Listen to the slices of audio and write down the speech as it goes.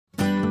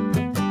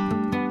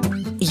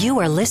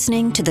You are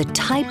listening to the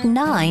Type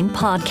 9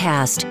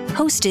 podcast,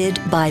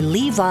 hosted by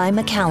Levi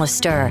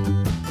McAllister,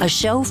 a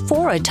show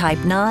for a Type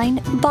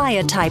 9 by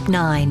a Type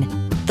 9.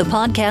 The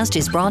podcast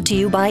is brought to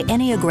you by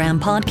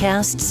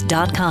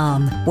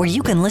EnneagramPodcasts.com, where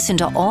you can listen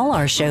to all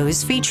our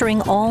shows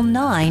featuring all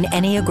 9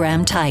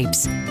 Enneagram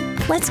types.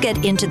 Let's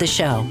get into the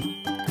show.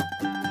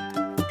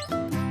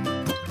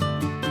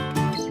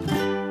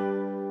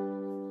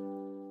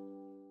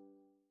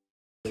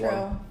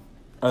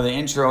 The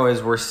intro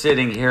is we're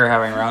sitting here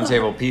having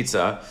roundtable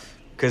pizza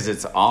because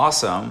it's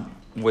awesome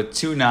with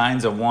 2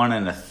 9s, a 1,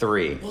 and a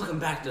 3. Welcome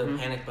back to the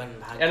Panic Button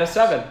Podcast. And a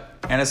 7.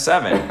 And a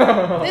 7.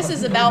 This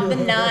is about the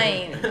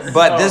 9s.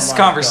 But this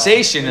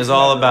conversation is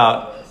all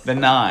about the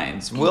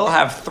 9s. We'll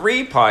have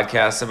 3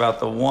 podcasts about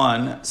the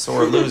 1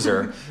 sore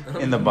loser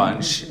in the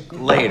bunch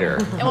later.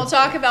 And we'll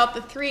talk about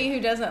the 3 who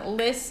doesn't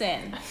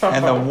listen.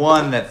 And the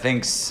 1 that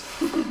thinks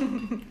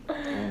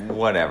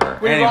whatever.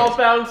 We've all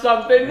found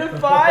something to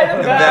fight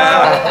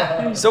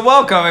about. So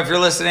welcome if you're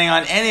listening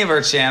on any of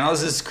our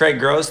channels. This is Craig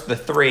Gross, the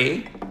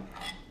 3.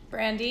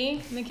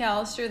 Brandy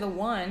McAllister, the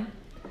 1.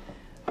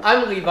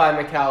 I'm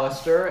Levi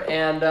McAllister,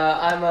 and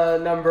I'm a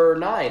number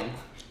 9.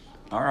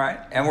 All right.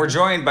 And we're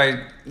joined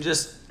by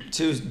just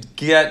 2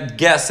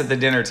 guests at the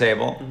dinner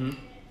table. Mm-hmm.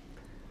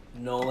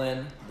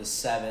 Nolan, the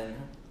 7.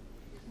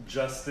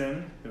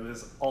 Justin, who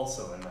is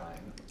also a 9.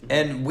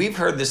 And we've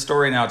heard this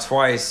story now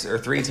twice or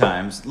 3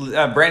 times.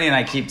 Brandy and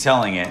I keep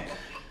telling it.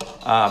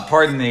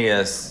 Pardon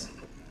the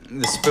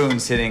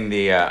spoons hitting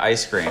the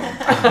ice cream.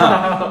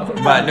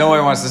 But no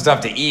one wants the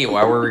stuff to eat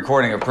while we're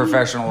recording a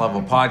professional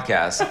level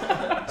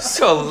podcast.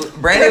 So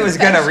Brandy was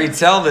going to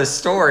retell this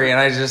story, and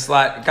I just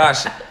thought,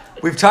 gosh,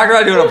 we've talked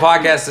about doing a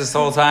podcast this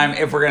whole time.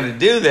 If we're going to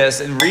do this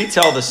and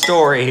retell the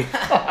story,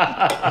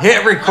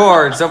 hit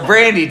record. So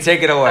Brandy,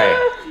 take it away.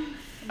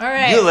 All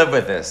right. You live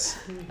with this.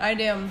 I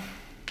do.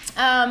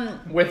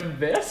 With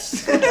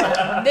this?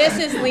 This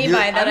is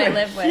Levi that I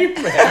live with.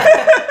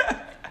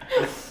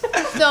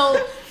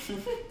 So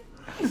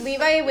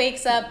Levi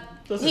wakes up.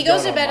 He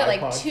goes to bed at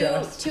like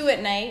 2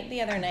 at night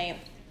the other night.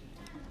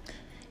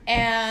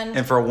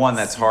 And for one,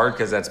 that's hard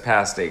because that's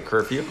past a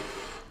curfew.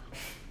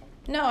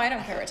 No, I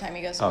don't care what time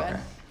he goes to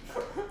bed.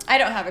 I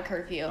don't have a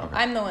curfew. Okay.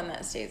 I'm the one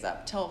that stays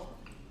up till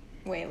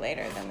way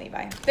later than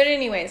Levi. But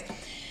anyways,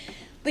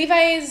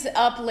 Levi's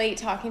up late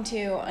talking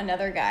to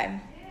another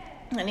guy.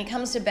 And he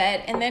comes to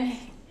bed, and then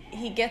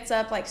he gets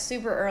up like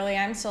super early.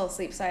 I'm still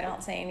asleep, so I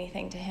don't say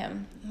anything to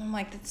him. And I'm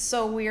like, that's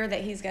so weird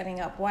that he's getting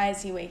up. Why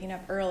is he waking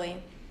up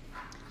early?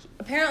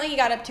 Apparently he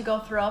got up to go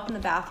throw up in the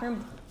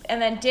bathroom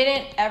and then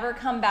didn't ever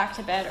come back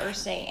to bed or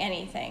say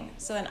anything.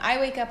 So then I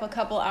wake up a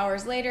couple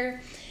hours later.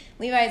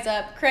 Levi's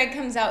up. Craig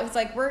comes out. He's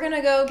like, we're going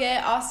to go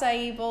get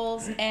acai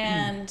bowls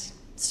and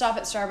stop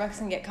at Starbucks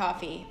and get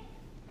coffee.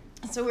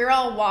 So we were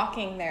all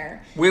walking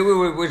there.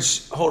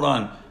 Which, hold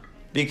on.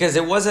 Because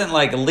it wasn't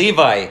like,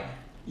 Levi,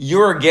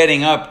 you're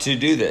getting up to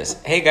do this.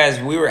 Hey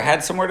guys, we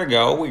had somewhere to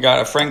go.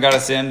 A friend got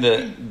us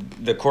into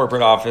the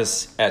corporate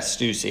office at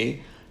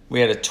Stussy.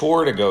 We had a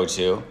tour to go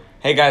to.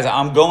 Hey guys,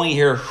 I'm going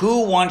here.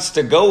 Who wants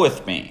to go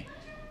with me?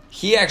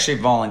 He actually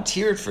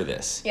volunteered for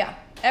this. Yeah,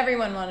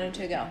 everyone wanted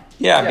to go.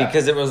 Yeah.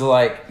 Because it was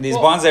like, these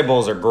bonsai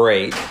bowls are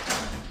great.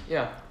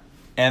 Yeah.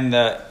 And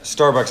the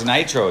Starbucks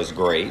Nitro is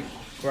great.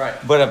 Right.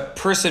 But a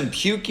person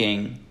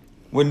puking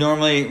would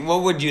normally,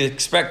 what would you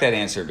expect that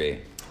answer to be?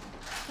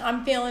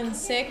 I'm feeling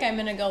sick. I'm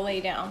going to go lay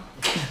down.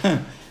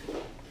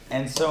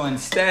 And so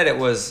instead it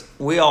was,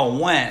 we all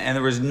went, and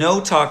there was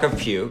no talk of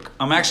puke.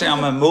 I'm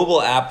on a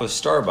mobile app of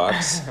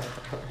Starbucks,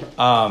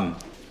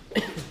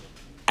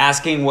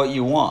 asking what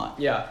you want.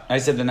 Yeah. I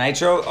said, the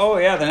Nitro? Oh,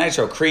 yeah, the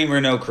Nitro. Cream or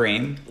no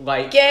cream?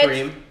 Light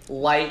cream.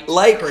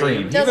 Light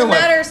cream. Doesn't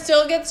matter.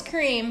 Still gets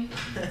cream.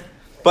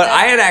 But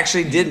I had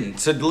actually didn't.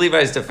 So to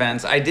Levi's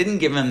defense, I didn't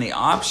give him the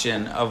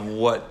option of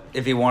what,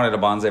 if he wanted a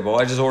bonsai bowl.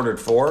 I just ordered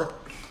 4,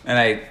 and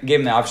I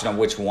gave him the option of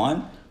which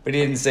one. But he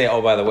didn't say, oh,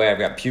 by the way, I've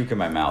got puke in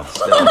my mouth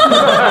still.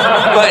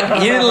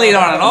 But he didn't lead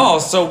on at all.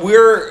 So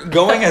we're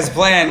going as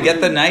planned,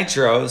 get the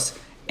Nitros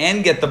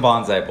and get the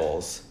bonsai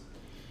bowls.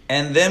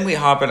 And then we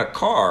hop in a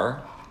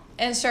car.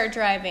 And start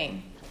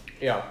driving.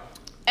 Yeah.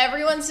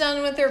 Everyone's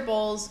done with their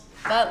bowls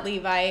but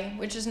Levi,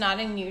 which is not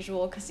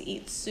unusual because he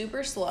eats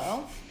super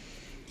slow.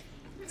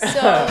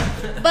 So,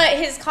 but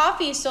his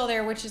coffee is still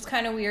there, which is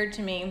kind of weird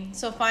to me.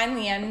 So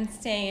finally I'm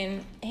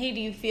saying, hey, do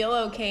you feel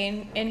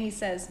okay? And he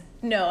says,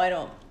 no, I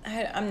don't.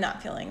 I'm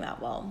not feeling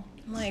that well.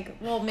 I'm like,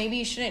 well, maybe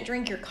you shouldn't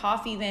drink your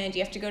coffee then. Do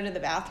you have to go to the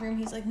bathroom?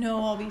 He's like,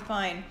 no, I'll be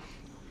fine.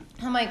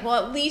 I'm like,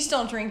 well, at least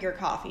don't drink your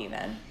coffee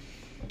then.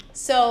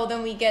 So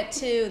then we get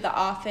to the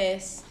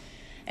office,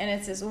 and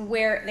it's this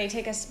they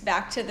take us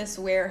back to this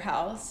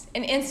warehouse,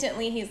 and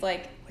instantly he's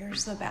like,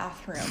 where's the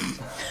bathroom?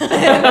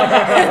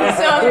 And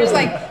so I'm just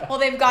like, well,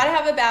 they've got to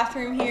have a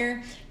bathroom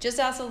here. Just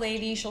ask the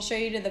lady. She'll show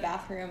you to the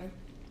bathroom.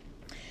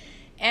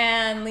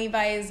 And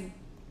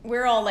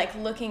we're all like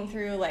looking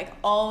through like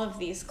all of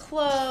these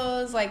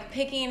clothes, like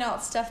picking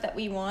out stuff that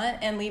we want,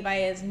 and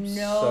Levi is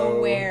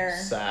nowhere.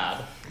 So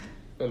sad.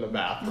 in the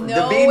bathroom. The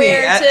Nowhere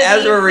beanie, to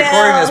as be we're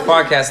recording this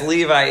found. podcast,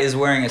 Levi is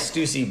wearing a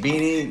Stussy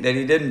beanie that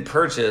he didn't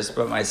purchase,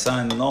 but my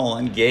son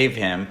Nolan gave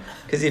him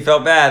because he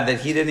felt bad that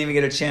he didn't even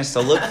get a chance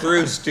to look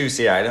through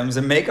Stussy items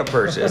and make a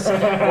purchase.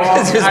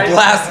 Because he was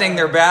blasting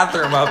their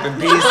bathroom up in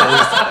pieces.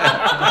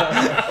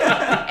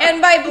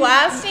 And by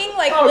blasting,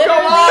 like Oh,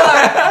 literally,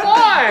 come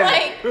on!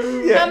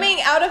 like coming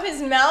out of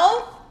his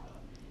mouth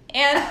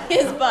and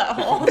his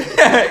butthole.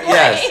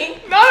 Yes.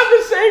 Like, Not at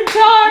the same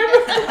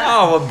time!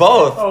 Oh, well,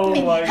 both. Oh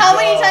my how god.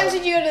 many times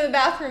did you go to the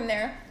bathroom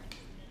there?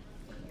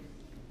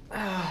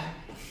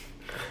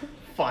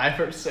 5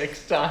 or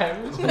 6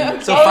 times. So I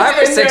was 5 or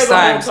in there 6 the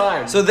whole times.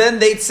 time. So then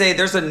they'd say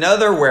there's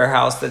another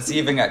warehouse that's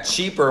even got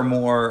cheaper,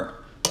 more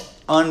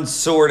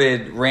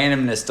unsorted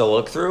randomness to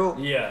look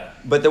through. Yeah.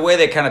 But the way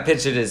they kind of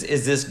pitch it is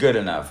this good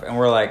enough? And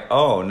we're like,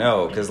 oh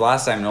no, because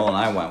last time Noel and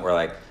I went, we're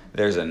like,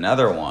 there's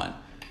another one.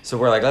 So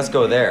we're like, let's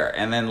go there.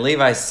 And then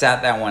Levi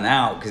sat that one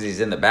out because he's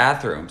in the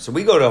bathroom. So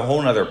we go to a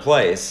whole nother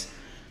place.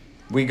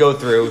 We go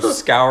through,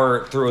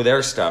 scour through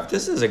their stuff.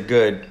 This is a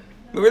good,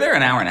 we were there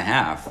an hour and a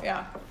half.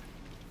 Yeah.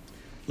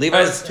 That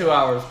was Levi's, 2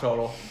 hours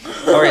total.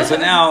 all right, so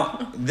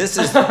now this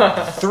is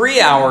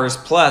 3 hours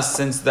plus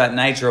since that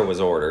nitro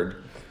was ordered.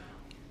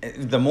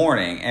 The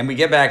morning, and we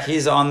get back,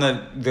 he's on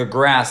the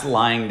grass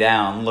lying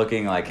down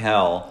looking like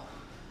hell.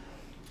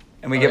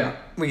 And we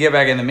get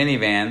back in the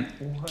minivan,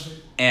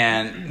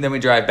 and then we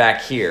drive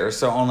back here,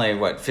 so only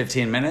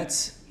 15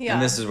 minutes? Yeah.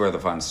 And this is where the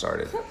fun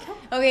started.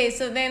 Okay,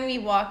 so then we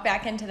walk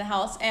back into the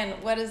house, and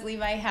what does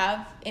Levi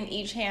have in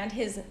each hand?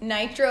 His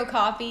nitro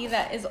coffee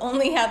that is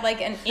only had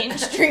like an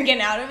inch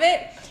drinking out of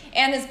it,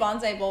 and his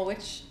bonsai bowl,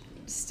 which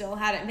still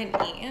hadn't been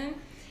eaten.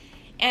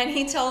 And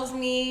he tells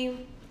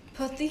me,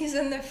 put these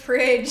in the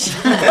fridge.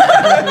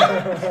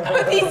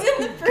 Put these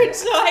in the fridge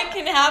so I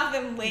can have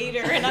them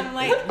later. And I'm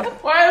like,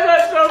 Why is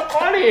that so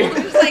funny?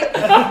 he's like,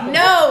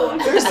 no,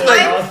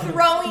 I'm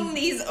throwing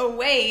these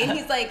away. And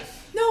he's like,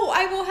 no,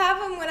 I will have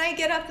them when I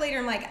get up later.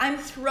 I'm like, I'm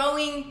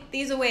throwing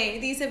these away.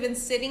 These have been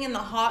sitting in the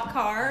hot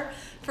car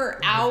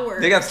for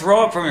hours. They got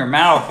throw up from your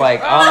mouth,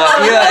 like on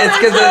the. It's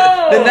because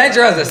the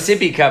nitro has a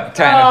sippy cup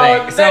kind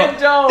of thing. they So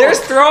don't. there's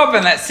throw up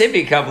in that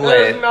sippy cup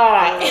There's lid,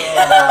 not.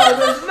 No,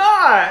 there's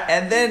not.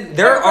 and then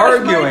they're I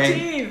brushed my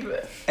arguing.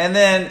 teeth. And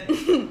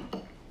then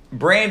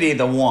Brandy,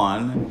 the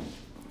one,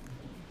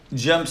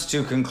 jumps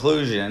to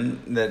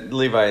conclusion that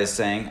Levi is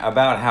saying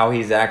about how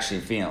he's actually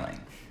feeling.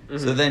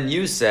 So then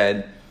you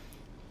said,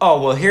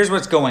 oh, well, here's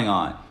what's going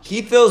on.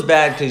 He feels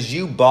bad because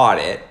you bought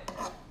it,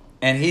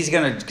 and he's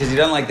going to, because he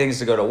doesn't like things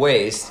to go to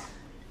waste,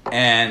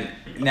 and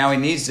now he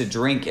needs to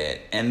drink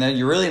it, and then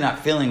you're really not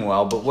feeling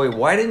well, but wait,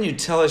 why didn't you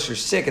tell us you're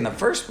sick in the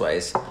first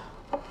place?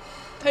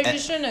 Because you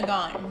shouldn't have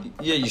gone.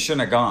 Yeah, you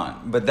shouldn't have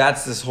gone. But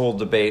that's this whole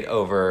debate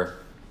over,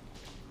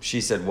 she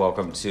said,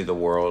 welcome to the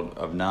world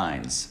of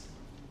nines.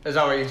 Is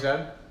that what you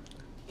said?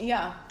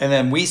 Yeah. And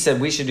then we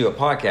said we should do a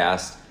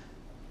podcast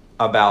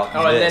about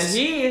Oh, and this. then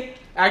he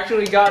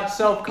actually got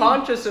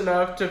self-conscious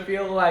enough to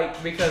feel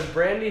like, because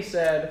Brandy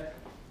said,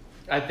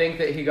 I think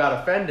that he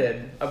got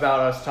offended about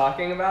us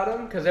talking about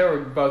him, because they were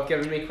both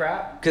giving me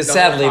crap. Because the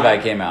Sad whole Levi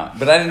time. came out.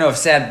 But I didn't know if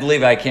Sad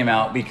Levi came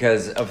out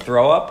because of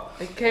throw up.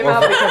 It came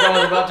out because I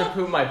was about to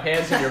poop my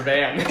pants in your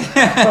van.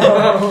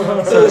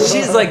 So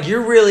she's like,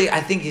 you're really, I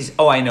think he's,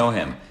 oh, I know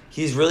him.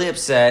 He's really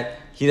upset.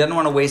 He doesn't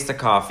want to waste the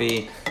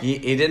coffee. He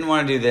didn't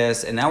want to do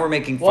this. And now we're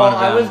making fun Well, of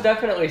I him. was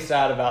definitely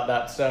sad about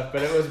that stuff,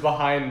 but it was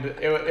behind,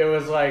 it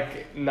was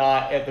like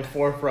not at the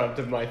forefront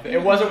of my thing.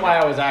 It wasn't why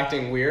I was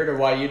acting weird or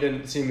why you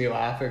didn't see me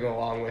laughing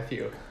along with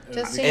you.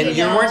 Just so And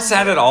you know. weren't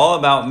sad at all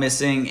about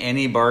missing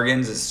any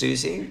bargains at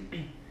Stussy?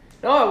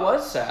 No, I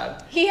was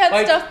sad. He had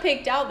Like- stuff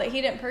picked out that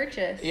he didn't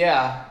purchase.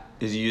 Yeah.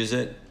 Did you use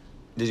it?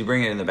 Did you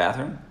bring it in the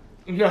bathroom?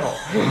 No.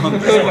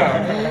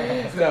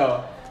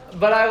 No.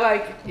 But I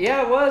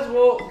it was,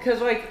 well,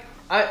 because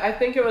I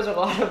think it was a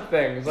lot of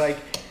things. Like,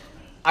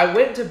 I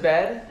went to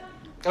bed.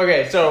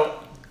 Okay, so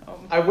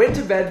I went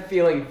to bed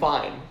feeling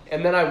fine.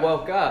 And then I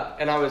woke up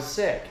and I was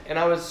sick. And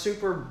I was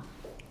super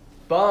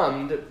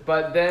bummed.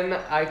 But then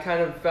I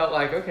kind of felt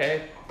like,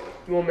 okay,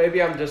 well,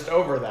 maybe I'm just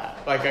over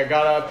that. Like, I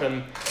got up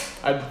and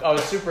I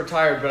was super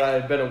tired, but I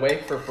had been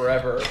awake for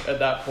forever at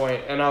that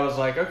point. And I was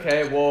like,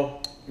 okay,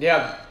 well,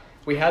 yeah,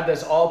 we had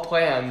this all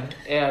planned,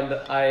 and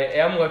I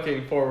am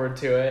looking forward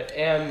to it.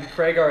 And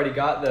Craig already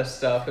got this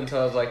stuff, and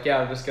so I was like, yeah,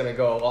 I'm just going to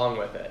go along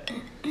with it.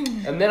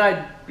 And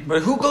then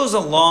But who goes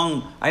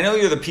along? I know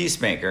you're the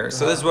peacemaker,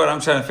 so this is what I'm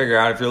trying to figure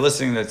out if you're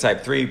listening to the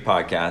Type 3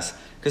 podcast,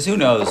 because who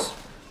knows?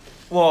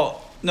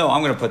 Well, no,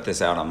 I'm going to put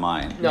this out on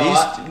mine. No,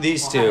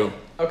 these two,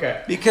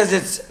 okay. because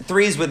it's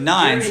threes with We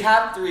nines. already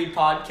have 3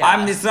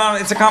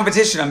 podcasts. It's a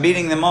competition. I'm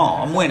beating them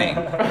all. I'm winning.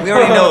 We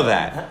already know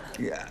that.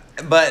 Yeah,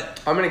 but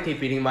I'm going to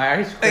keep eating my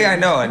ice cream. I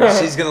know, and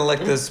she's going to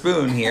lick the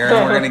spoon here,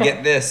 and we're going to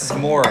get this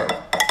more.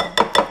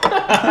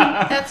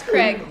 That's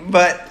Craig.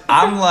 But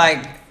I'm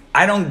like,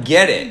 I don't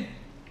get it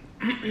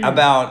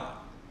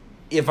about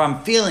if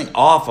I'm feeling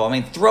awful, I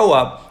mean, throw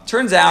up.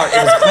 Turns out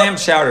it was clam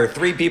chowder.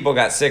 3 people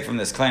got sick from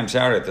this clam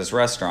chowder at this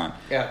restaurant.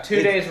 Yeah,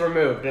 2 days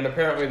removed, and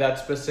apparently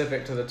that's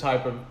specific to the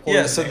type of poisoning.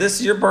 Yeah,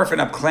 so you're barfing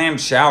up clam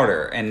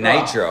chowder and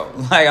nitro.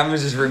 Like, I'm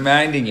just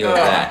reminding you of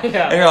that.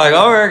 Yeah. And you're like,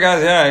 all right,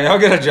 guys, yeah, I'll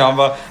get a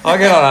jumbo. I'll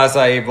get an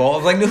acai bowl.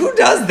 I'm like, who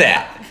does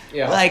that?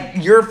 Yeah. Like,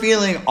 you're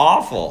feeling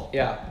awful.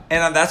 Yeah.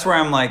 And that's where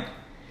I'm like,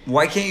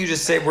 why can't you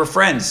just say we're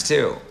friends,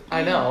 too?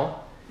 I know.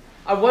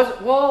 I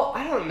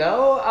don't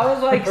know. I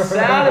was like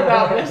sad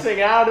about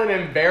missing out and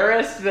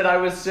embarrassed that I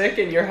was sick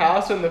in your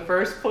house in the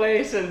first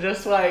place and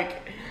just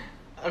like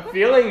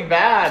feeling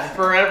bad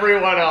for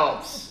everyone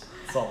else.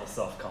 It's all the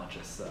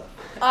self-conscious stuff.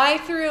 I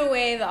threw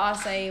away the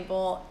acai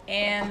bowl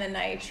and the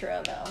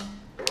nitro though.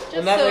 Just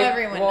And that so make-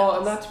 everyone well, knows.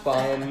 and that's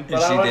fine. But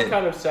she I was did.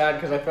 kind of sad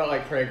because I felt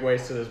like Craig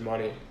wasted his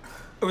money.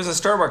 It was a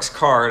Starbucks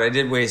card. I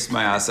did waste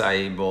my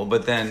acai bowl,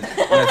 but then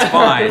that's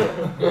fine.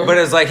 But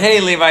it's like, hey,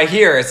 Levi,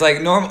 here. It's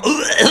like normal.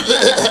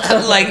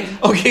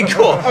 Like, okay,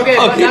 cool. Okay,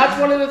 but that's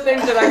one of the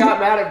things that I got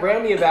mad at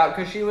Brandy about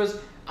because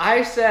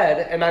I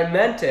said, and I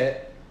meant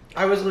it,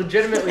 I was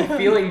legitimately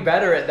feeling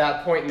better at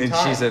that point in And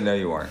time. she said, no,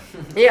 you aren't.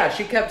 Yeah,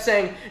 she kept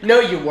saying,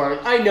 no, you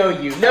weren't. I know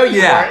you. No, you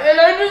Yeah. weren't. And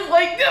I'm just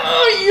like,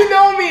 no, you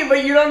know me,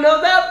 but you don't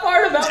know that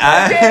part about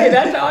me. Okay,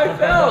 that's how I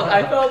felt.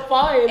 I felt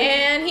fine.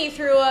 And he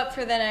threw up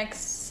for the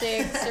next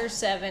 6 or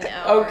 7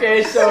 hours.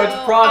 Okay, so it's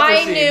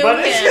prophecy. I knew but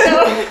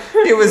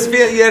him. It was,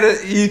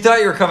 you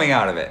thought you were coming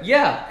out of it.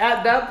 Yeah,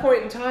 at that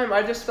point in time,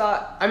 I just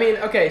thought,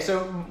 okay,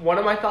 so one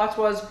of my thoughts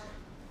was,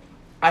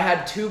 I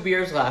had 2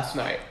 beers last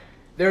night.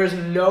 There is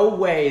no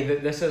way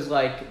that this is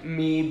like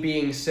me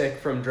being sick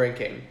from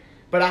drinking.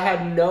 But I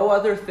had no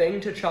other thing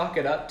to chalk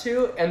it up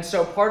to, and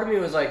so part of me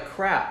was like,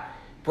 crap,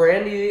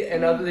 Brandy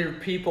and other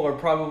people are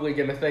probably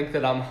going to think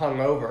that I'm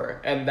hungover,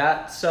 and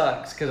that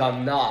sucks because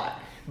I'm not.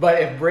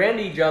 But if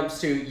Brandy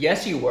jumps to,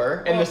 yes, you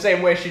were, in the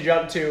same way she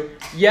jumped to,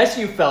 yes,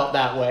 you felt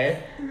that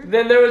way,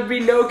 then there would be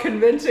no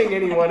convincing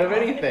anyone of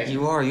anything.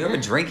 You have a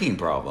drinking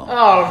problem.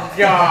 Oh,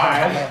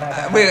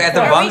 God. Wait, at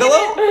the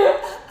bungalow?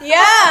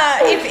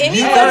 Yeah, if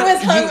anyone was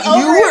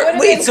hungover, it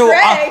would have been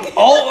Craig.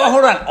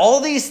 Hold on. All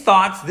these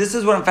thoughts, this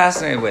is what I'm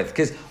fascinated with,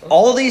 because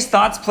all these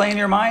thoughts play in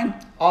your mind?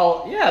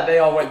 They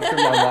all went through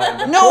my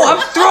mind. of No, course.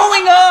 I'm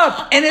throwing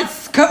up, and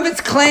it's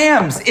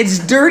clams. It's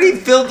dirty,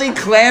 filthy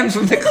clams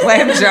from the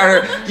clam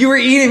chowder you were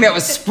eating that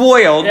was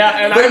spoiled. Yeah,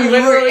 and but I'm you were-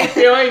 literally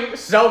feeling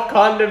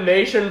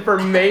self-condemnation for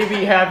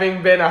maybe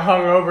having been a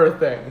hungover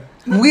thing.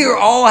 We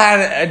all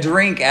had a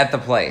drink at the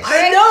place.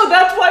 I know,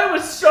 that's why it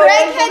was so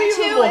Craig had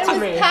 2 unbelievable and to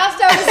was me.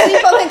 passed out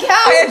asleep on the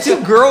I had couch.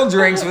 2 girl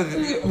drinks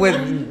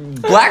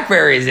with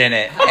blackberries in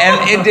it,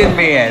 and it did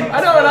me in.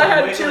 I know, and I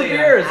had 2 Literally a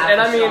beers, half and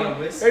a I shot of mean,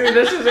 whiskey. maybe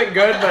this isn't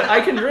good, but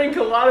I can drink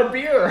a lot of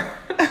beer.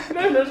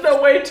 There's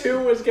no way 2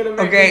 was gonna make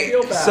me Okay,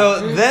 feel bad.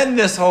 so then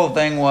this whole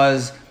thing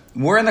was,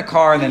 we're in the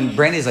car, and then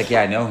Brandy's like,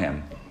 yeah, I know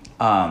him.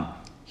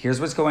 Here's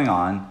what's going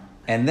on.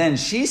 And then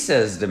she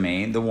says to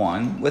me, the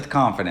one with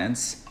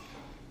confidence,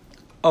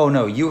 oh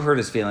no, you hurt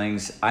his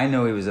feelings. I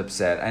know he was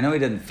upset. I know he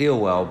didn't feel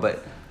well,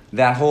 but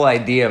that whole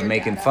idea of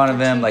making fun of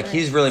him, like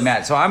he's really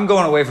mad. So I'm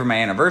going away for my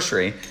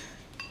anniversary,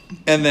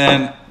 and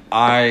then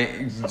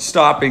I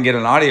stop and get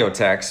an audio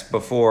text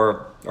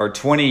before our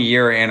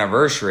 20-year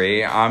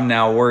anniversary. I'm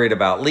now worried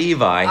about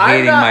Levi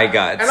hating my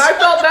guts. And I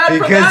felt bad for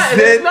Because that, and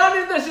then- it's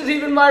not this is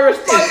even my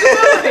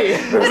responsibility.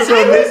 But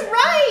I was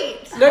right.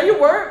 No, you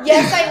weren't.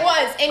 Yes, I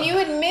was. And you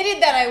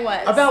admitted that I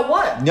was. About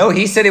what? No,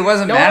 he said he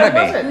wasn't No, mad I at me.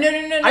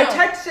 wasn't. No. I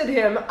texted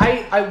him.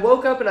 I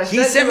woke up and I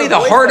He sent him me a the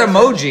voice heart message.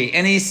 emoji,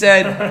 and he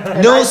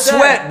said, "No I said-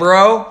 sweat,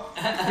 bro."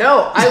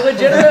 No, I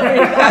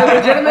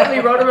legitimately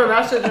wrote him a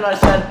message and I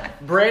said,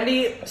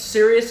 Brandy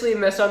seriously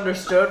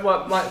misunderstood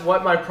what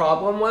my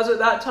problem was at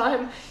that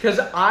time because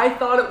I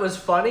thought it was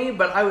funny,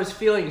 but I was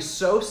feeling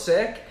so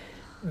sick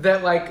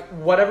that like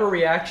whatever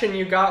reaction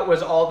you got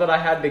was all that I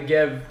had to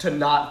give to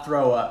not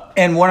throw up.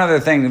 And one other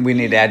thing that we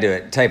need to add to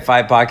it: Type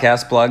 5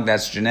 podcast plug.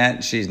 That's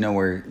Jeanette. She's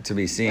nowhere to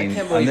be I seen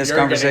can't on believe this you're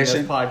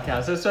conversation. getting this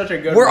podcast. It's such a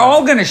good We're one.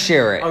 all gonna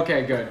share it.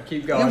 Okay, good.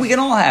 Keep going. Yeah, we can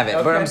all have it,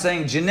 but Okay. I'm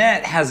saying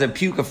Jeanette has a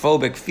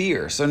pukophobic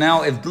fear. So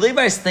now, if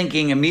Levi's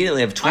thinking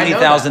immediately of I know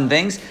 20,000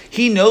 things,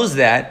 he knows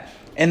that.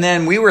 And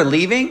then we were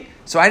leaving,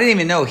 so I didn't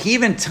even know. He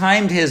even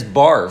timed his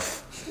barf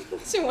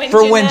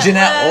for when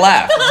Jeanette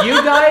left.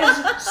 You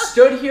guys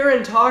stood here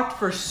and talked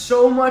for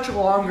so much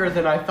longer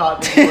than I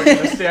thought that you were going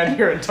to stand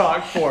here and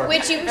talk for.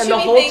 Which you and should the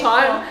be whole thankful.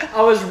 time,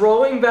 I was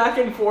rolling back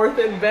and forth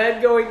in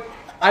bed going,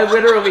 I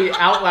literally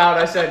out loud,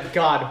 I said,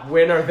 God,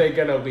 when are they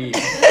going to leave?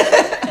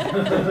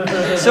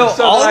 So,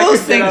 So all that I those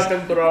could get things. up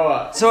and throw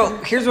up. So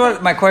here's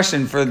what my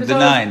question for 'Cause the I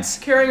was nines.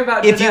 caring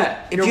about If you-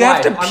 Jeanette, if your you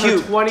have wife, to on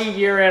puke- the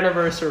 20-year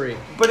anniversary.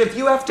 But if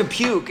you have to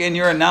puke and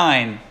you're a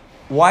 9,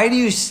 why do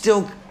you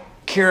still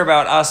care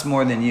about us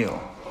more than you?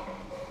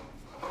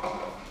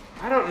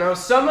 I don't know.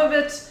 Some of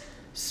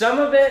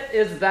it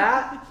is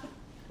that,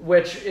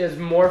 which is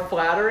more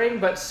flattering,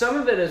 but some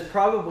of it is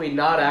probably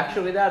not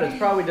actually that. It's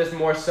probably just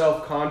more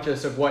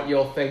self-conscious of what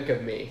you'll think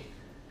of me.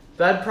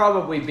 That'd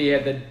probably be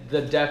at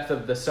the depth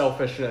of the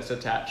selfishness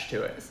attached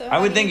to it. So I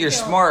how would do think you you're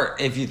feel? smart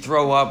if you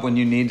throw up when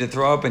you need to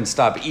throw up and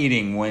stop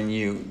eating when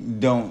you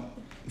don't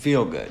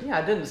feel good. Yeah,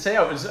 I didn't say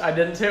it was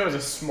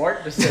a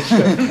smart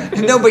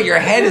decision. No, but your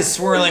head is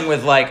swirling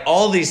with like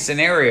all these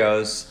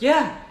scenarios.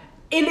 Yeah,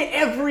 in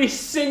every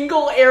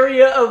single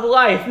area of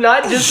life,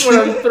 not just when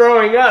I'm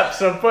throwing up.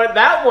 So put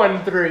that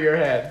one through your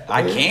head.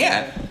 I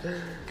can't.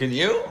 Can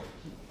you?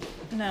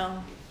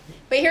 No.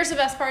 But here's the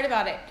best part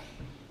about it.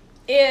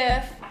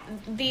 If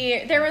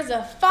there was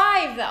a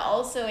 5 that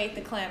also ate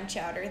the clam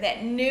chowder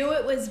that knew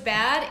it was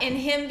bad, and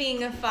him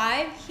being a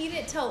 5, he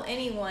didn't tell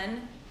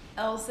anyone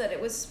else that it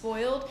was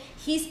spoiled.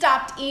 He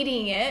stopped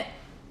eating it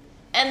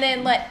and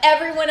then let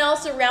everyone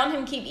else around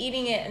him keep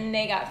eating it, and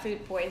they got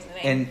food poisoning.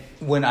 And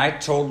when I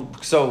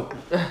told, so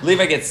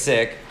Levi gets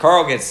sick,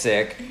 Carl gets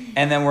sick,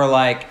 and then we're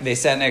like, they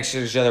sat next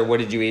to each other. What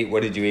did you eat?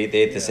 What did you eat? They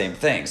ate the same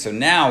thing. So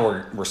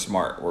now we're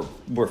smart.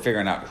 We're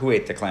figuring out who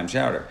ate the clam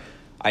chowder.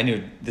 I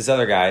knew this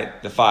other guy,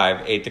 the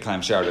 5, ate the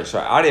clam chowder. So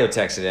I audio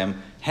texted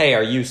him, "Hey,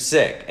 are you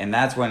sick?" And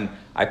that's when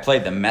I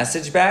played the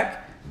message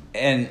back.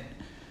 And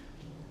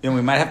we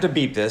might have to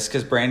beep this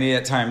because Brandy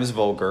at times is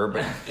vulgar,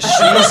 but she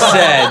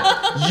said,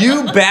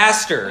 "You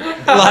bastard.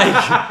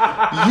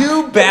 Like,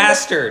 you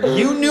bastard.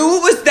 You knew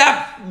it was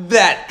that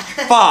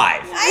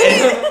 5.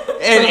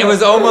 And it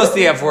was almost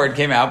the F word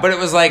came out, but it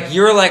was like,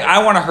 you're like,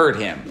 I want to hurt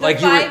him. the Like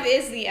 5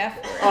 is the F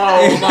word.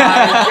 Oh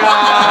my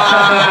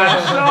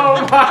gosh!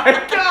 Oh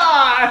my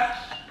gosh!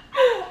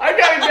 I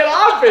gotta get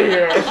off of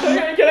here. I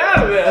gotta get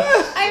out of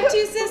this. I have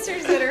 2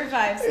 sisters that are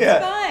 5, so Yeah.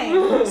 it's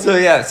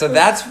fine. So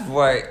that's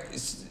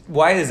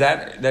why is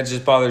that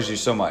just bothers you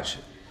so much?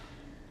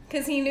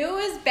 Because he knew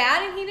it was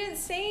bad and he didn't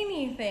say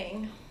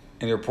anything.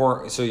 And your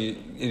poor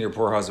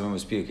husband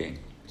was puking.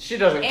 She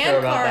doesn't care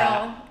And about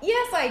Carl.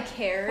 Yes, I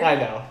cared.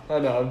 that. I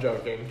know, I'm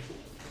joking.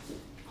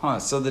 Huh,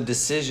 so the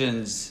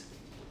decisions.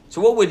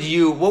 So what would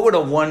a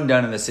 1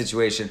 done in this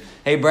situation?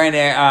 Hey,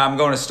 Brandon, I'm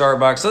going to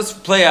Starbucks. Let's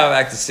play out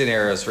active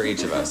scenarios for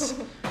each of us.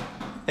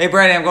 Hey,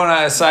 Brandon, I'm going to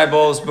Acai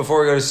Bowls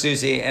before we go to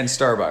Susie and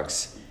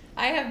Starbucks.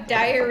 I have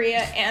diarrhea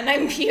and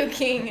I'm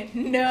puking.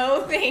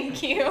 No,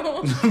 thank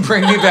you.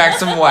 Bring me back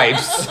some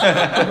wipes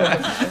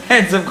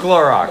and some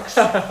Clorox.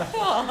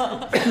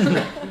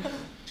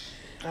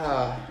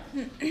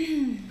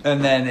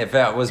 And then if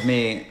that was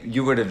me,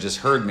 you would have just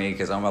heard me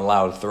because I'm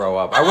allowed to throw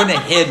up. I wouldn't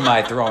have hid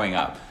my throwing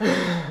up.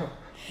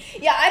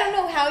 Yeah, I don't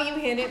know how you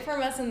hid it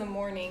from us in the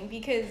morning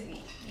because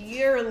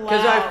you're loud.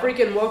 Because I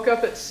freaking woke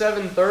up at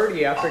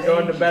 7:30 after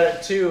going to bed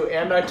at 2,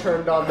 and I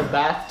turned on the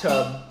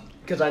bathtub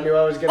because I knew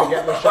I was going to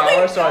get in the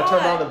shower, so I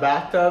turned on the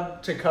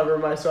bathtub to cover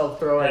myself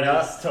throwing That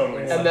up. is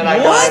totally And then I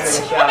got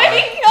into the Oh shower.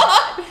 my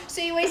god!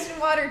 So you wasted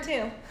water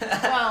too.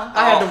 Wow.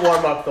 I had to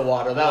warm up the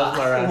water. That was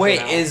my rationale.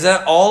 Wait, is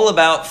that all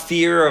about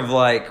fear of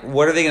like,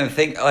 what are they going to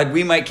think? Like,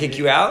 we might kick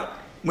you out?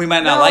 We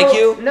might not like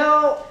you?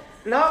 No,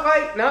 not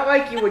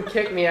like you would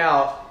kick me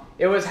out.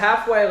 It was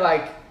halfway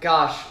like,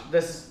 gosh,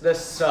 this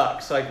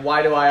sucks. Like,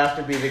 why do I have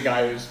to be the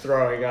guy who's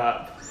throwing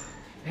up,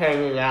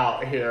 hanging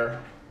out here?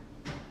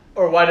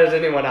 Or why does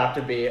anyone have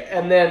to be?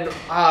 And then,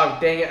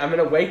 dang it, I'm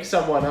gonna wake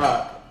someone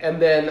up. And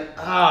then,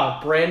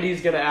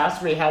 Brandy's gonna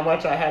ask me how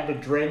much I had to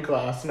drink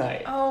last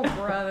night. Oh,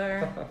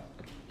 brother.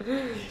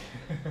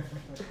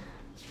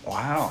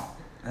 Wow.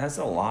 That's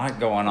a lot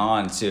going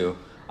on, too.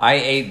 I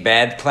ate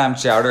bad clam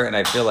chowder and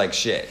I feel like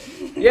shit.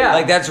 Yeah.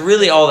 Like, that's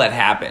really all that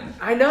happened.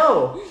 I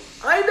know.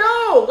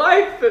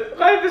 Life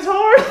is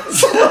hard.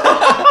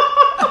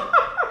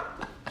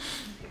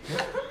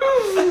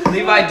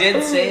 Levi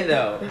did say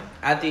though,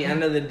 at the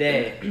end of the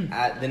day, the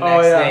next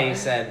Oh, yeah. day he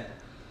said,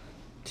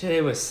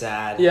 "Today was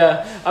sad."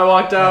 Yeah, I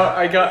walked out.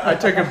 I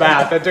took a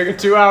bath. I took a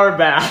 2-hour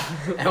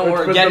bath. And which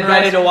we're was getting the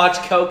ready best- to watch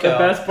Coco. The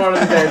best part of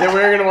the day. Then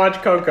we were gonna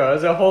watch Coco. It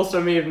was a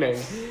wholesome evening.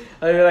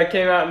 And then I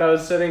came out and I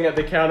was sitting at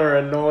the counter,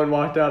 and Nolan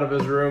walked out of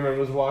his room and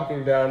was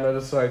walking down. And I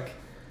was just like,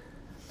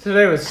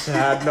 "Today was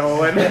sad,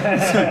 Nolan."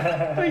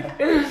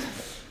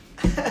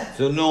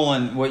 So,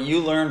 Nolan, what you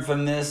learned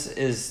from this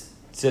is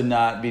to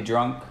not be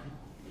drunk?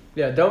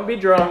 Yeah, don't be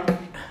drunk.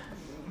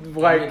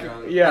 Like, Don't be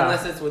drunk. yeah.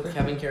 Unless it's with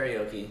Kevin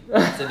Karaoke.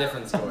 It's a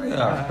different story.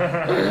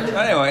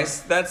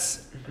 Anyways,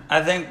 that's,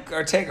 I think,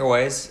 our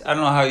takeaways. I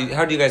don't know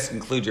how do you guys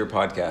conclude your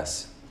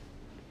podcast?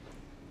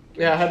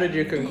 Yeah, how did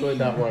you conclude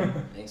that one?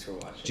 Thanks for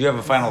watching. Do you have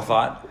a final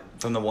thought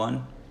from the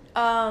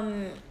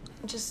 1?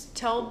 Just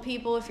tell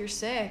people if you're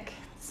sick.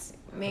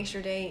 Makes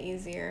your day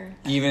easier.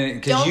 Even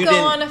because Don't you go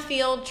didn't. on a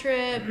field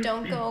trip.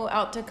 Don't go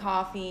out to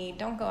coffee.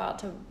 Don't go out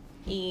to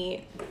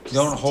eat.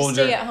 Don't hold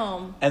stay your- at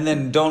home. And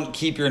then don't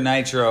keep your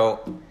nitro.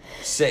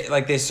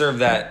 Like they serve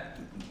that.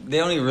 They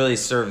only really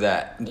serve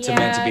that meant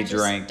to be just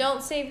drank.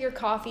 Don't save your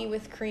coffee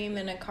with cream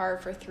in a car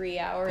for 3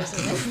 hours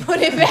and then put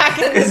it back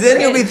in the Because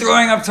then you'll be fridge.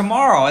 throwing up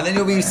tomorrow, and then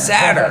you'll be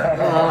sadder.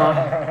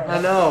 I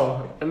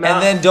know. And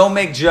then don't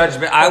make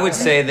judgment. I would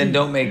say then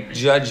don't make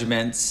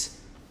judgments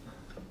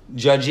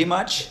judgy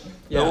much.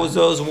 Yeah.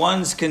 Those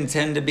ones can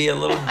tend to be a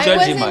little I judgy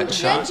wasn't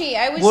much. Huh? judgy.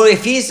 I was Well,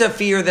 if he's a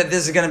fear that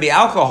this is going to be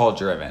alcohol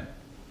driven.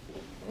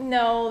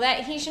 No,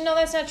 that he should know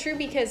that's not true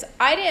because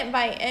I didn't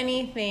buy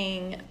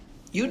anything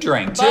You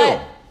drank too.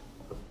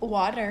 but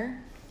water.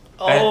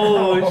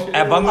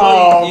 At Bungalow.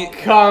 Oh, you,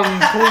 come,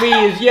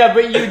 please. Yeah,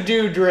 but you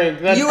do drink.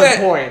 That's you the had,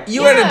 point.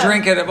 You had Yeah. a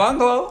drink at a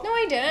Bungalow? No,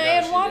 I didn't. I No,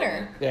 had she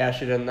water. didn't. Yeah,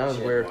 she didn't. That was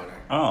She had weird. water.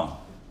 Oh.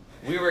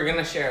 We were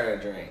gonna share a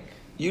drink.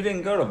 You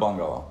didn't go to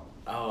Bungalow.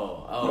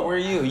 Oh. Where were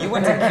you? You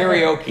went to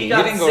karaoke. He You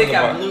got didn't go sick to the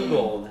at bar. Blue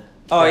Gold.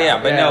 Oh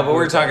yeah, but Yeah, no, but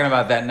we're Blue talking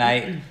about that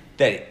night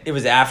that it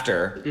was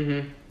after.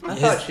 I His-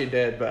 thought she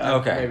did, but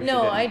Okay. maybe she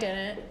No, didn't. I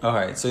didn't. All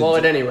right, so Well,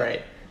 at any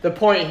rate, the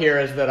point here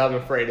is that I'm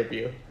afraid of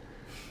you.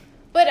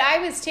 But I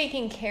was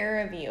taking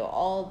care of you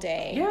all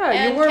day. Yeah,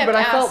 and you were, kept but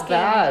I felt asking-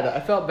 bad. I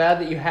felt bad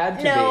that you had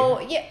to No,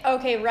 be. yeah,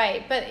 okay,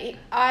 right. But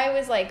I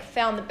was like,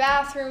 found the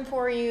bathroom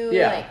for you.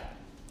 Yeah. Like,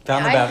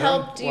 found the I bathroom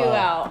helped you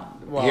Wow.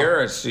 out Well, here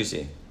or at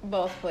Sushi?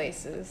 both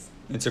places.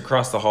 It's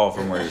across the hall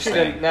from where you're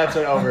staying. That's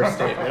an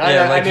overstatement.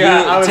 Yeah, like you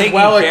I was taking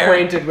well care-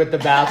 acquainted with the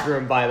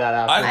bathroom by that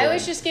afternoon. I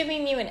was just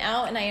giving you an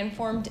out, and I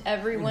informed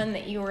everyone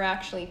that you were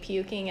actually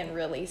puking and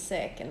really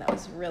sick, and that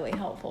was really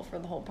helpful for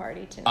the whole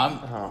party to know.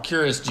 I'm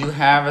curious. Do you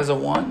have as a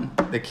one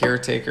the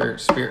caretaker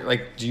spirit?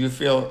 Like, do you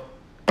feel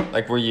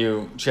like were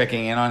you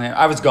checking in on him?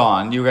 I was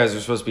gone. You guys were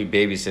supposed to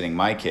be babysitting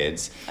my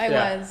kids. I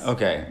Yeah. was.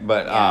 Okay,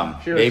 but Yeah.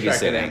 She was checking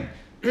babysitting.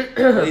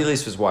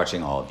 Elise was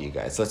watching all of you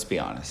guys. Let's be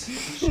honest.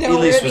 No,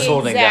 Elise we're was the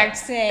holding exact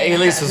down. same.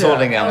 Elise was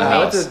holding down the Okay.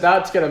 house.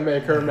 That's gonna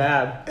make her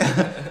mad.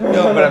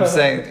 No, but I'm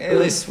saying,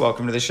 Elise,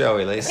 welcome to the show,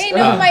 Elise. Hey,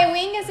 no, my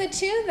wing is a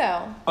 2,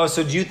 though. Oh,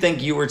 so do you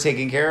think you were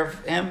taking care of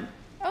him?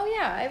 Oh,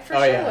 yeah, I for Oh,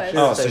 sure yeah, was. she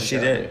Oh, was so taking she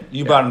care of did. me.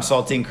 You Yeah. bought him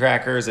saltine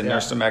crackers and Yeah.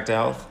 nursed him back to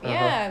health?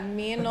 Yeah,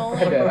 me and Nolan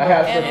I did. I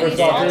asked her and for Elise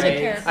all took saltine.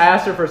 care of I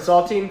asked her for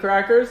saltine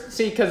crackers.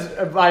 See, because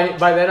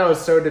by then I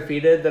was so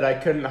defeated that I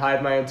couldn't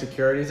hide my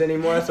insecurities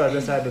anymore, so I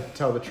just had to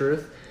tell the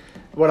truth.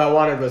 What I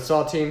wanted was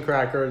saltine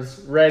crackers,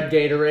 red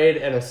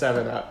Gatorade, and a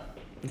 7-Up.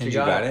 And you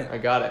got it? I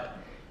got it.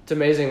 It's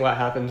amazing what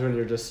happens when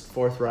you're just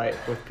forthright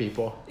with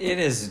people. It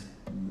is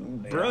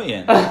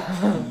brilliant.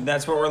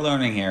 That's what we're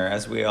learning here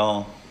as we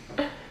all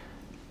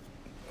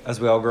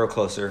grow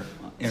closer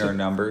in our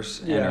numbers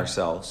and Yeah.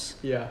 ourselves.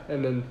 Yeah,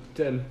 and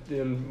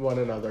in one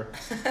another.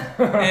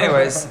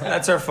 Anyways,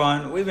 that's our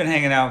fun. We've been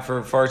hanging out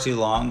for far too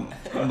long,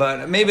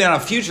 but maybe on a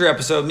future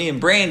episode, me and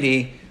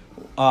Brandy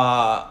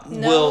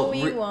will.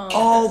 we won't.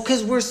 Oh,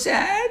 because we're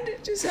sad.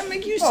 Does that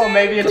make you sad? Oh,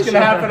 maybe it's gonna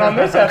happen on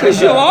this episode.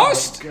 Because you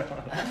lost.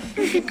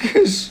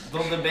 Because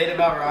We'll debate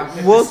about rock.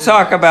 paper, we'll scissors.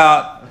 talk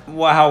about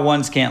how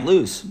ones can't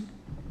lose.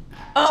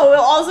 Oh,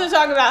 we'll also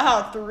talk about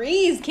how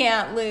 3s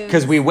can't lose.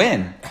 Because we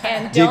win.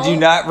 And Did you don't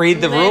not read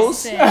the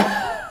rules? listen.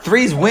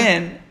 3s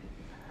win.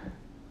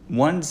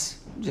 1s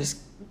just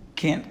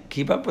can't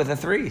keep up with a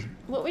 3.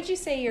 What would you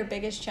say your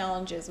biggest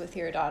challenge is with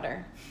your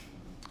daughter?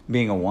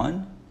 Being a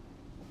 1,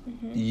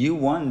 you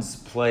 1s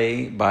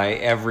play by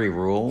every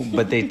rule,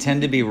 but they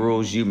tend to be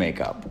rules you make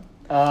up.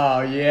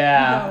 Oh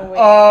yeah. No way.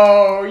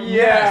 Oh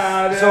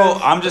yeah. So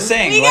I'm just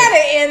saying. We like-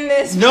 gotta end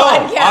this no,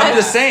 podcast. I'm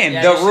just saying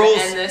Yeah, the you should rules.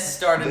 end this,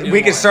 start a new We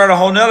could one. start a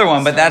whole nother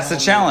one, but that's the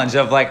challenge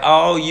of like,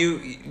 oh,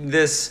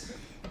 this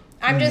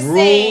I'm just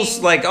rules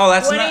saying. like, oh,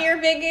 that's one not. of your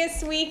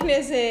biggest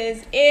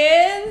weaknesses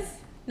is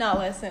not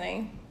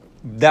listening.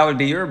 That would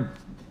be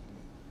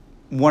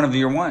one of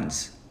your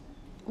 1s.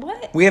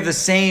 What? We have the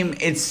same.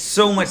 It's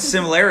so much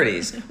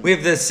similarities. We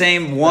have the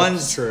same 1s.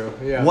 That's true.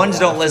 Yeah. 1s a lot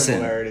don't of listen.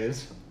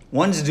 similarities.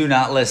 1s do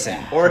not listen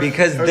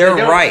because or they're they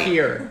don't right.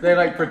 Hear. They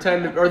like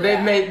pretend to, or they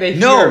hear,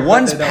 No, but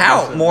 1s they don't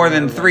pout listen. more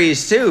than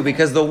 3s too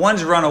because the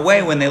 1s run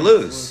away when they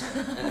lose.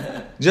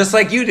 Just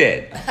like you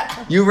did.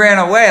 You ran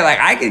away like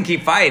I can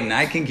keep fighting,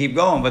 I can keep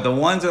going, but the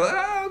 1s are like,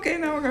 oh, okay,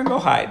 now we're gonna go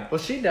hide. Well,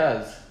 she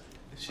does.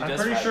 She I'm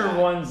does pretty fight sure back.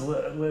 ones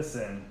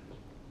listen.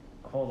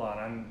 Hold on,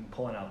 I'm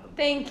pulling out the.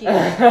 Thank you.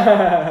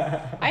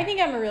 I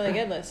think I'm a really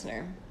good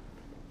listener.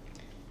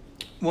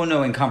 Well,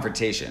 no, in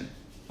confrontation.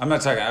 I'm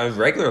not talking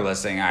regular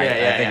listening. I Yeah,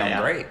 think yeah, I'm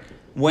yeah. great.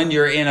 When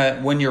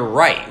you're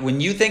right,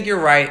 when you think you're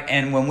right,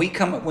 and when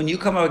you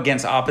come up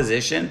against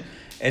opposition,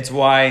 it's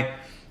why,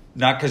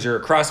 not because you're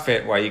a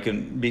CrossFit, why you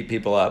can beat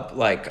people up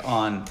like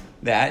on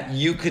that.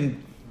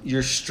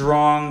 Your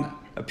strong,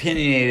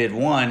 opinionated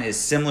 1 is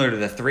similar to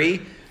the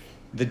 3.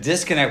 The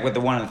disconnect with the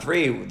 1 and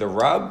 3, the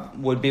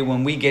rub would be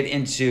when we get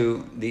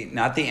into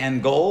not the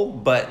end goal,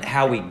 but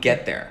how we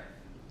get there.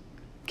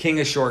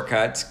 King of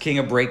shortcuts, king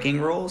of breaking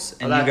rules,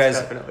 and Well, you that's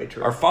guys definitely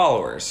true. are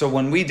followers. So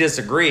when we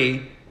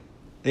disagree,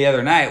 the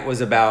other night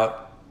was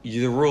about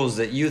the rules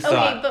that you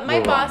thought. Okay, but my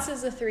were boss wrong.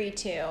 is a 3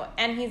 too,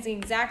 and he's the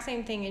exact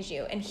same thing as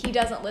you, and he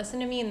doesn't listen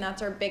to me, and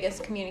that's our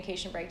biggest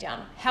communication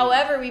breakdown.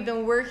 However,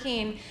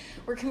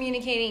 we're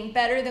communicating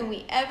better than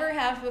we ever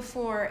have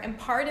before, and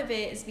part of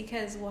it is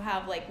because we'll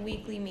have like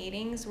weekly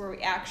meetings where we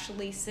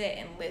actually sit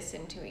and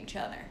listen to each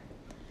other.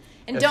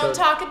 And And don't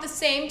so- talk at the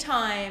same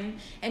time,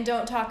 and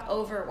don't talk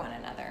over one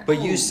another.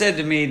 But you said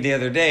to me the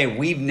other day,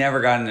 we've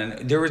never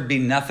there would be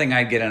nothing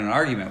I'd get in an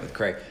argument with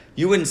Craig.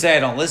 You wouldn't say I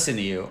don't listen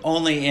to you.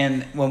 Only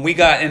when we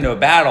got into a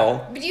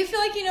battle. But do you feel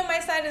like you know my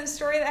side of the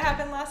story that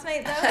happened last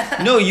night,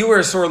 though? No, you were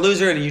a sore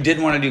loser and you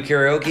didn't want to do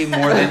karaoke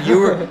more than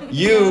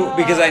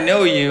because I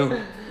know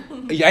you.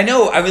 I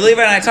know. I mean,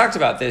 Levi and I talked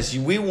about this.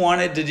 We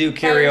wanted to do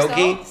karaoke.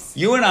 yourselves?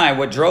 You and I,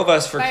 what drove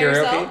us for By karaoke?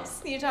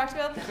 yourselves? You talked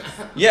about this?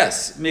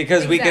 Yes,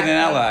 because we can Exactly.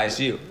 analyze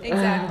you.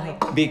 Exactly.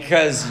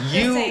 Because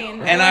you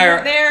saying. and I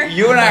are There.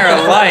 you and I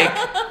are alike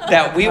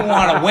that we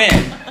want to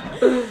win.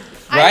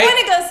 I Right? want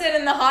to go sit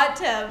in the hot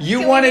tub. You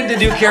Can we wanted to this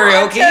do in the hot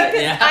karaoke? tub?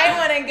 'Cause Yeah. I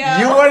want to go.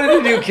 You wanted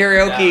to do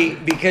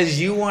karaoke because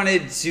you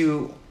wanted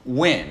to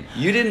win.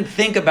 You didn't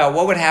think about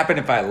what would happen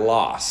if I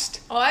lost.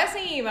 Oh, I was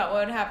thinking about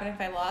what would happen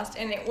if I lost,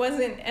 and it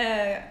wasn't.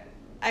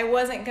 I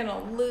wasn't gonna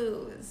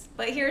lose.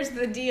 But here's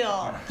the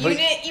deal: But-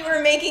 You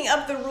were making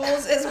up the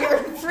rules as we were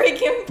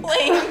freaking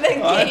playing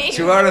the game.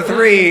 2 out of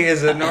 3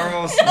 is a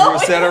normal No,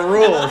 set of it's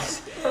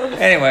rules.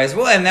 Anyways,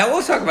 well, and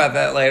we'll talk about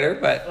that later.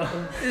 But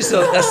just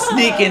a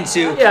sneak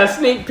into. Yeah,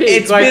 sneak peek.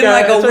 It's been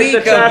like a it's week the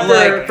of, chapter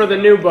like- for the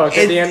new book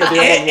at the end of the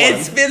old one.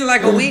 It's been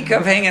like a week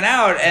of hanging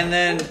out, and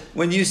then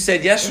when you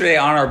said yesterday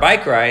on our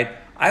bike ride,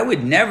 I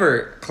would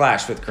never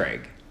clash with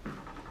Craig.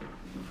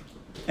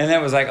 And then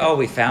it was like, oh,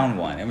 we found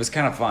one. It was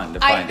kind of fun to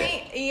I find it.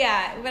 think,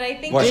 yeah, but I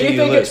think. Watch Do it. you you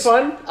think it's lose.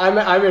 fun? I'm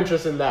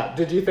interested in that.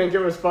 Did you think it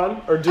was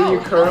fun, or do Oh, you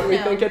currently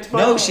hell no. think it's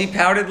fun? No, she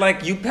pouted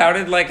like you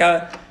pouted like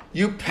a.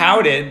 You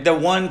pouted. The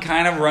one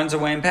kind of runs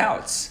away and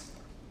pouts.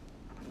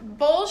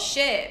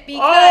 Bullshit.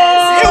 Because.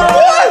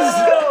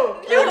 Oh!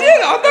 You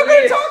did. I'm not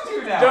going to talk to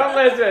you now. Don't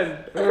listen.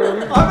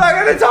 I'm not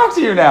going to talk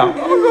to you now. I'm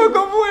going to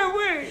go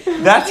away.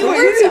 That's You what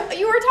you did. were,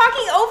 you were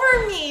talking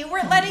over me. You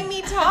weren't letting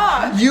me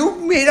talk. You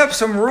made up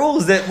some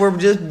rules that were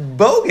just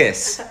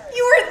bogus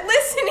You weren't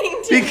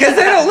listening to because me.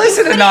 they don't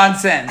listen to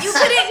nonsense. You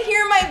couldn't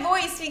hear my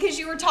voice because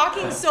you were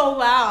talking so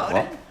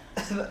loud.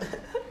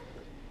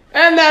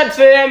 And that's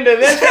the end of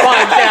this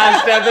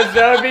podcast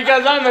episode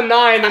because I'm a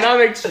 9 and I'm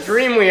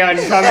extremely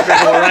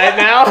uncomfortable right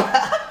now.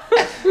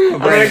 I'm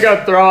gonna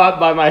go throw up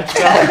by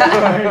myself.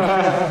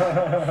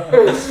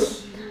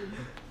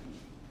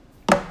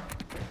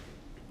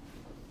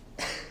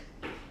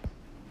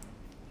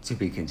 To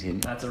be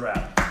continued. That's a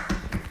wrap.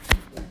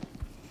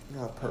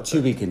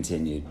 To be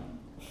continued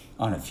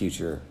on a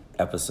future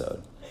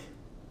episode.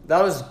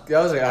 That was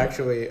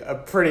actually a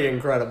pretty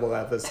incredible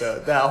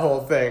episode. That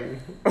whole thing.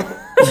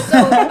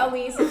 So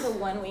Elise is a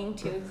 1 wing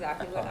too,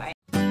 exactly what I.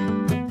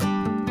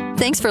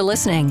 Thanks for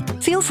listening.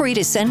 Feel free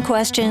to send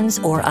questions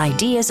or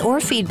ideas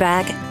or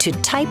feedback to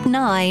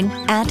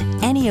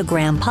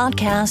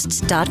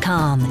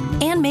type9@enneagrampodcasts.com.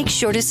 And make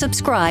sure to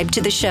subscribe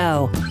to the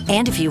show.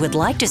 And if you would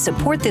like to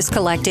support this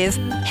collective,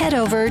 head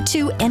over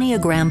to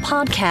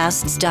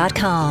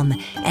enneagrampodcasts.com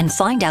and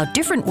find out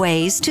different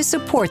ways to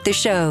support the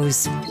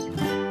shows.